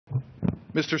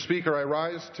Mr. Speaker, I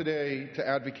rise today to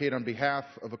advocate on behalf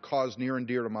of a cause near and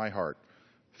dear to my heart,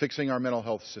 fixing our mental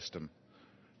health system.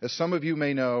 As some of you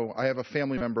may know, I have a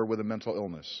family member with a mental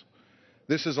illness.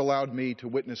 This has allowed me to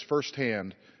witness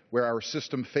firsthand where our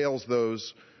system fails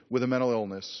those with a mental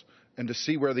illness and to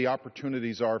see where the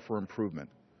opportunities are for improvement.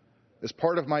 As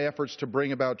part of my efforts to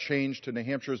bring about change to New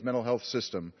Hampshire's mental health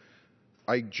system,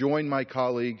 I joined my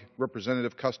colleague,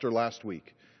 Representative Custer, last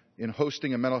week in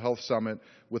hosting a mental health summit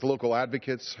with local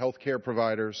advocates, healthcare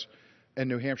providers, and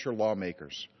New Hampshire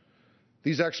lawmakers.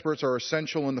 These experts are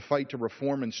essential in the fight to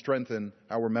reform and strengthen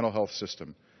our mental health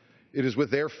system. It is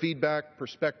with their feedback,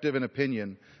 perspective, and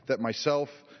opinion that myself,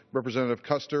 Representative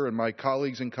Custer, and my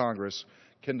colleagues in Congress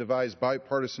can devise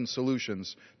bipartisan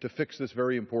solutions to fix this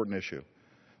very important issue.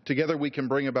 Together, we can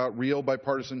bring about real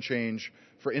bipartisan change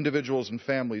for individuals and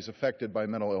families affected by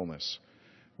mental illness.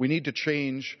 We need to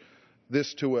change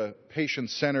this to a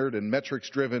patient-centered and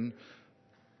metrics-driven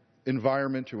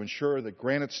environment to ensure that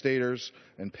Granite Staters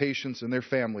and patients and their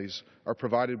families are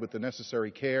provided with the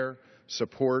necessary care,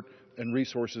 support, and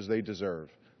resources they deserve.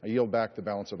 I yield back the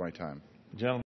balance of my time.